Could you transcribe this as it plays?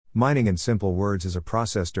Mining in simple words is a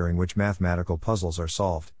process during which mathematical puzzles are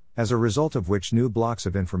solved, as a result of which new blocks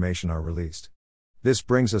of information are released. This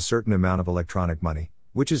brings a certain amount of electronic money,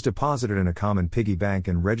 which is deposited in a common piggy bank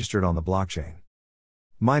and registered on the blockchain.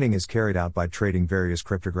 Mining is carried out by trading various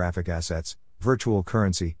cryptographic assets, virtual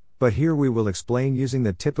currency, but here we will explain using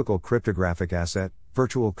the typical cryptographic asset,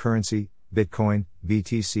 virtual currency, Bitcoin,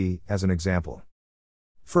 BTC, as an example.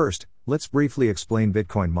 First, let's briefly explain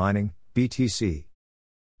Bitcoin mining, BTC.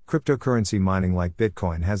 Cryptocurrency mining like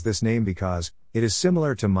Bitcoin has this name because it is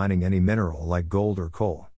similar to mining any mineral like gold or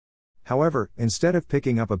coal. However, instead of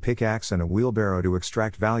picking up a pickaxe and a wheelbarrow to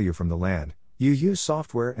extract value from the land, you use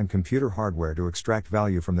software and computer hardware to extract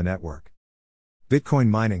value from the network. Bitcoin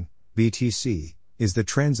mining, BTC, is the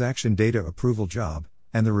transaction data approval job,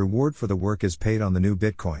 and the reward for the work is paid on the new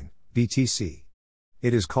Bitcoin, BTC.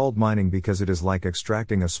 It is called mining because it is like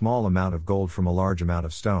extracting a small amount of gold from a large amount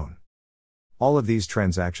of stone. All of these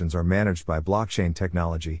transactions are managed by blockchain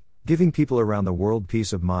technology, giving people around the world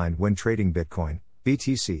peace of mind when trading Bitcoin,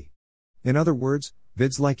 BTC. In other words,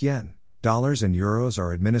 bids like yen, dollars and euros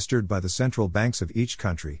are administered by the central banks of each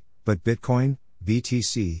country, but Bitcoin,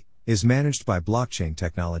 BTC, is managed by blockchain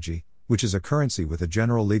technology, which is a currency with a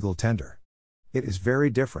general legal tender. It is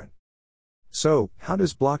very different. So, how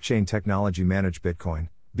does blockchain technology manage Bitcoin,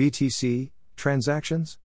 BTC,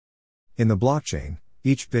 transactions? In the blockchain,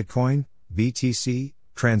 each Bitcoin, BTC,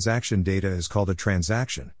 transaction data is called a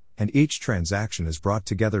transaction, and each transaction is brought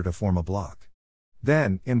together to form a block.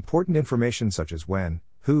 Then, important information such as when,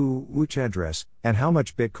 who, which address, and how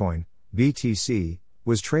much Bitcoin, BTC,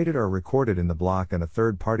 was traded are recorded in the block, and a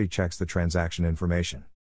third party checks the transaction information.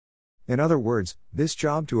 In other words, this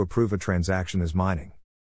job to approve a transaction is mining.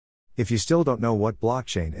 If you still don't know what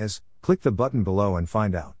blockchain is, click the button below and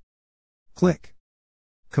find out. Click.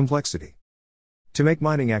 Complexity. To make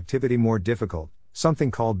mining activity more difficult,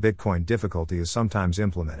 something called Bitcoin difficulty is sometimes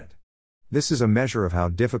implemented. This is a measure of how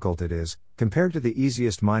difficult it is, compared to the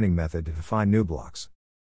easiest mining method to find new blocks.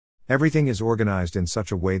 Everything is organized in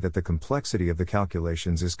such a way that the complexity of the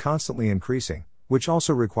calculations is constantly increasing, which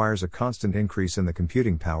also requires a constant increase in the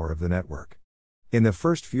computing power of the network. In the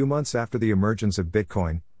first few months after the emergence of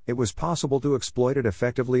Bitcoin, it was possible to exploit it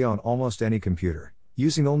effectively on almost any computer,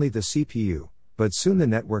 using only the CPU, but soon the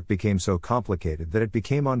network became so complicated that it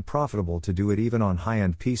became unprofitable to do it even on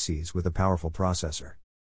high-end PCs with a powerful processor.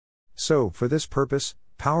 So, for this purpose,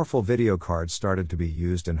 powerful video cards started to be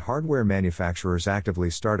used, and hardware manufacturers actively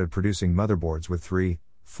started producing motherboards with 3,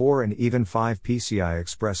 4 and even 5 PCI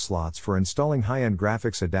Express slots for installing high-end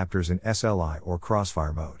graphics adapters in SLI or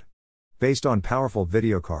Crossfire mode. Based on powerful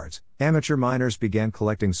video cards, amateur miners began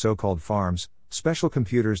collecting so-called farms, special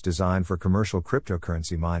computers designed for commercial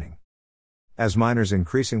cryptocurrency mining. As miners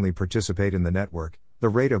increasingly participate in the network, the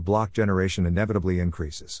rate of block generation inevitably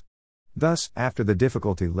increases. Thus, after the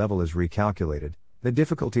difficulty level is recalculated, the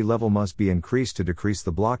difficulty level must be increased to decrease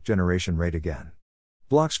the block generation rate again.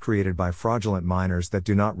 Blocks created by fraudulent miners that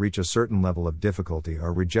do not reach a certain level of difficulty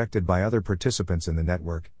are rejected by other participants in the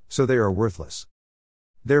network, so they are worthless.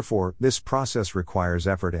 Therefore, this process requires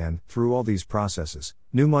effort, and, through all these processes,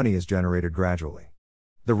 new money is generated gradually.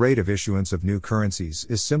 The rate of issuance of new currencies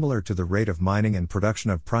is similar to the rate of mining and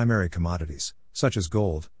production of primary commodities, such as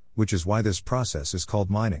gold, which is why this process is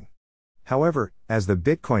called mining. However, as the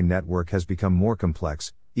Bitcoin network has become more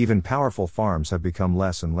complex, even powerful farms have become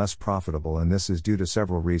less and less profitable, and this is due to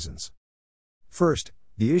several reasons. First,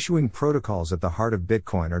 the issuing protocols at the heart of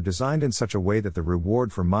Bitcoin are designed in such a way that the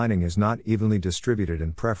reward for mining is not evenly distributed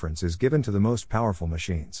and preference is given to the most powerful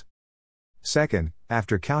machines. Second,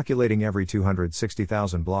 after calculating every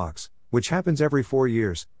 260,000 blocks, which happens every 4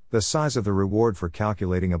 years, the size of the reward for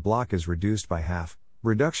calculating a block is reduced by half,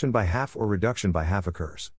 reduction by half or reduction by half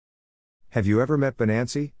occurs. Have you ever met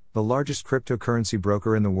Binance, the largest cryptocurrency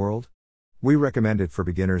broker in the world? We recommend it for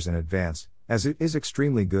beginners and advanced, as it is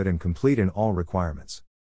extremely good and complete in all requirements.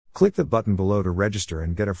 Click the button below to register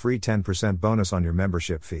and get a free 10% bonus on your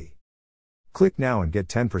membership fee. Click now and get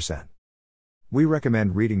 10%. We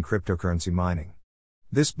recommend reading Cryptocurrency Mining.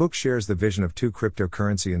 This book shares the vision of two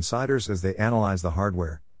cryptocurrency insiders as they analyze the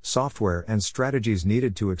hardware, software and strategies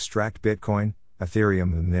needed to extract Bitcoin,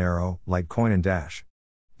 Ethereum, Monero, Litecoin and Dash.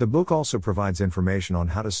 The book also provides information on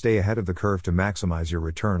how to stay ahead of the curve to maximize your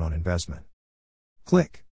return on investment.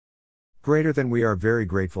 Click. Greater than. We are very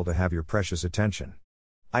grateful to have your precious attention.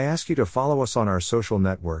 I ask you to follow us on our social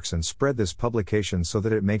networks and spread this publication so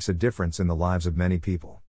that it makes a difference in the lives of many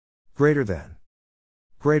people. Greater than.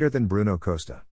 Greater than Bruno Costa.